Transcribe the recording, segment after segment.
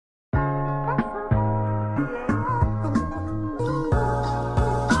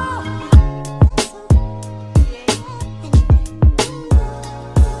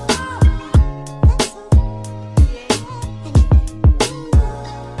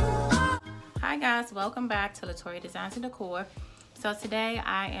Hi guys, welcome back to Latoya Designs and Decor. So today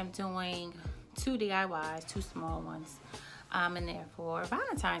I am doing two DIYs, two small ones in there for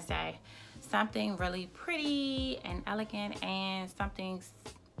Valentine's Day. Something really pretty and elegant and something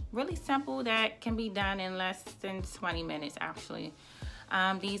really simple that can be done in less than 20 minutes actually.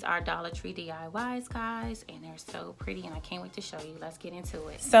 These are Dollar Tree DIYs, guys, and they're so pretty and I can't wait to show you. Let's get into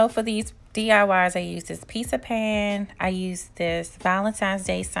it. So for these DIYs, I use this pizza pan. I use this Valentine's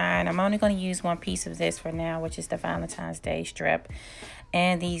Day sign. I'm only going to use one piece of this for now, which is the Valentine's Day strip.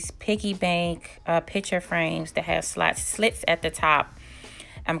 And these piggy bank picture frames that have slits at the top.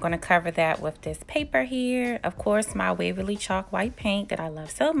 I'm going to cover that with this paper here. Of course, my Waverly chalk white paint that I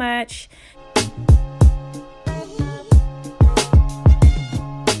love so much.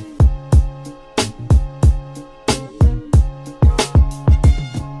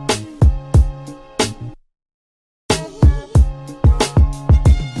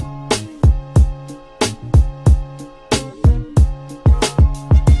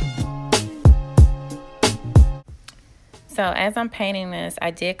 So as I'm painting this, I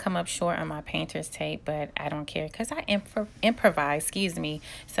did come up short on my painter's tape, but I don't care because I improvise, excuse me.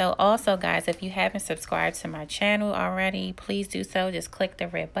 So also, guys, if you haven't subscribed to my channel already, please do so. Just click the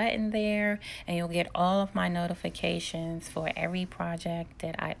red button there and you'll get all of my notifications for every project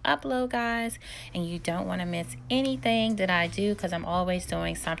that I upload, guys. And you don't want to miss anything that I do because I'm always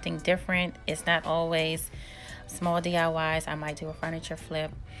doing something different. It's not always small DIYs. I might do a furniture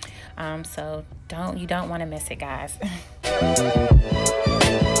flip. So you don't want to miss it, guys.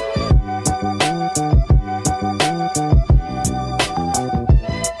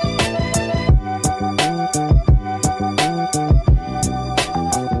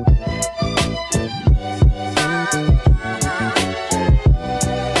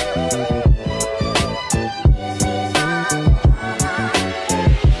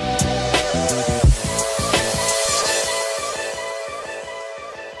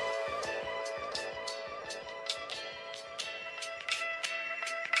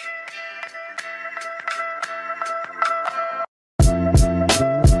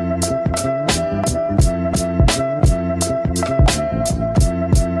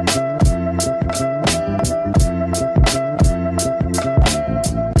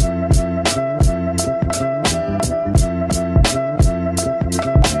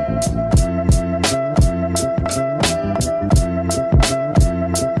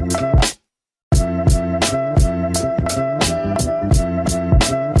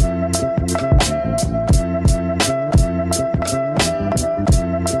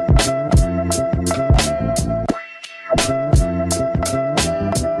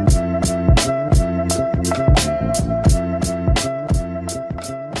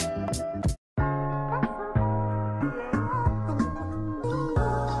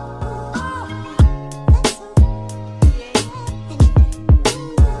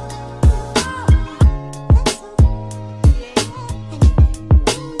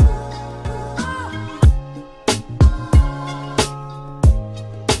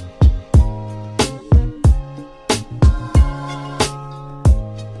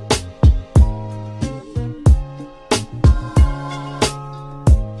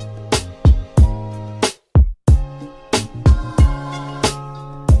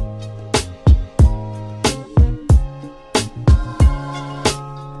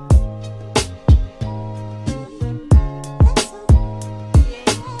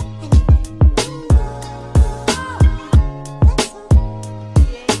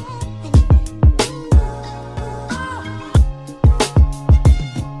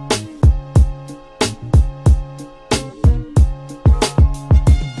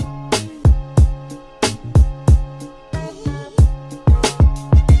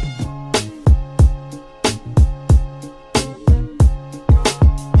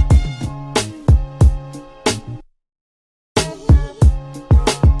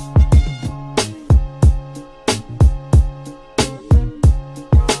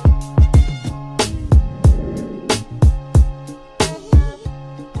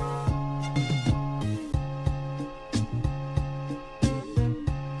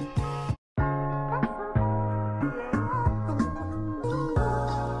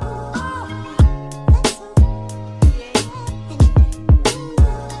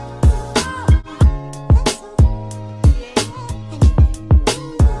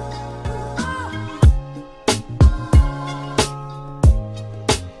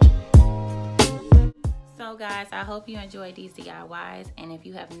 So guys, I hope you enjoyed these DIYs, and if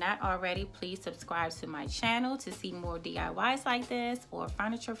you have not already, please subscribe to my channel to see more DIYs like this, or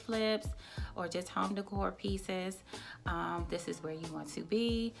furniture flips, or just home decor pieces. This is where you want to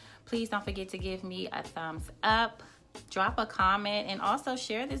be. Please don't forget to give me a thumbs up, drop a comment, and also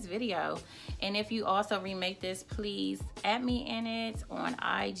share this video. And if you also remake this, please add me in it on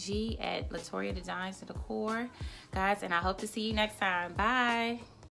IG at Latoria Designs and Decor, guys. And I hope to see you next time. Bye.